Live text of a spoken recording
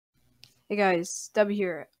Hey guys, Duby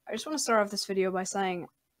here. I just want to start off this video by saying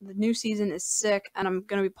the new season is sick and I'm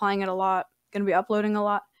going to be playing it a lot, going to be uploading a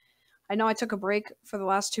lot. I know I took a break for the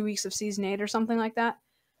last 2 weeks of Season 8 or something like that,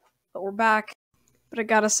 but we're back. But I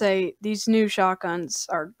gotta say, these new shotguns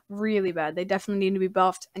are really bad. They definitely need to be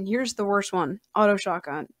buffed. And here's the worst one, auto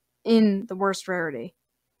shotgun, in the worst rarity.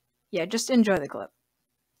 Yeah, just enjoy the clip.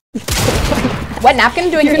 Wet napkin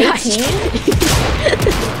doing 18?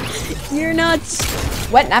 You're nuts.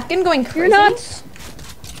 Wet napkin going crazy? You're nuts.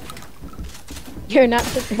 You're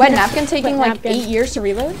nuts. Wet napkin taking Wet like napkin. 8 years to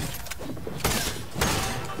reload?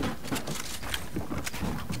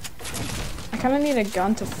 I kinda need a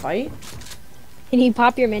gun to fight. Can you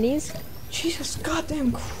pop your minis? Jesus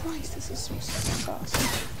goddamn Christ, this is so sus.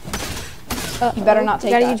 You better not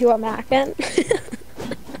take gotta that. use your napkin.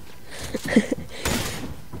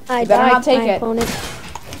 I better died not take my it. opponent.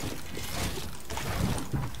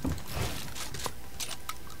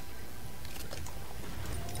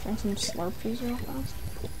 Drink some Slurpees real fast.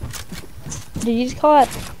 Did you just call it?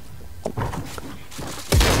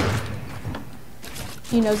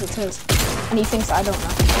 He knows it's his. And he thinks I don't know.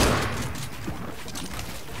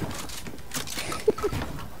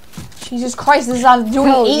 Jesus Christ, this is on doing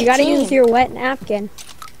No, 18. you gotta use your wet napkin.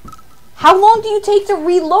 How long do you take to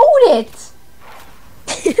reload it?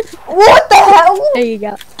 What the hell? There you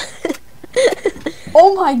go.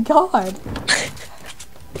 Oh my god.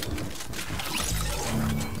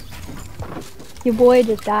 Your boy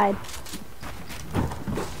just died.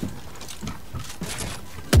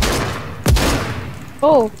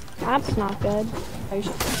 Oh, that's not good. Oh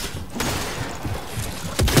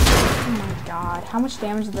my god. How much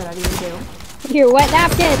damage did that even do? Your wet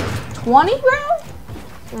napkin. 20, bro?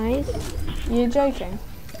 Nice. You're joking.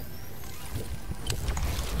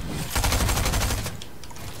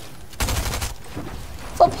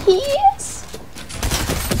 For peace?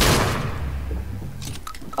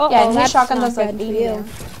 Oh, Yeah, and his that's shotgun not does like good for 80 you.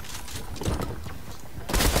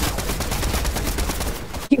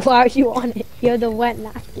 damage. Why would you want it? You're the wet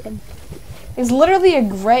napkin. It's literally a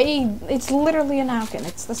gray, it's literally a napkin.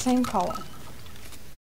 It's the same color.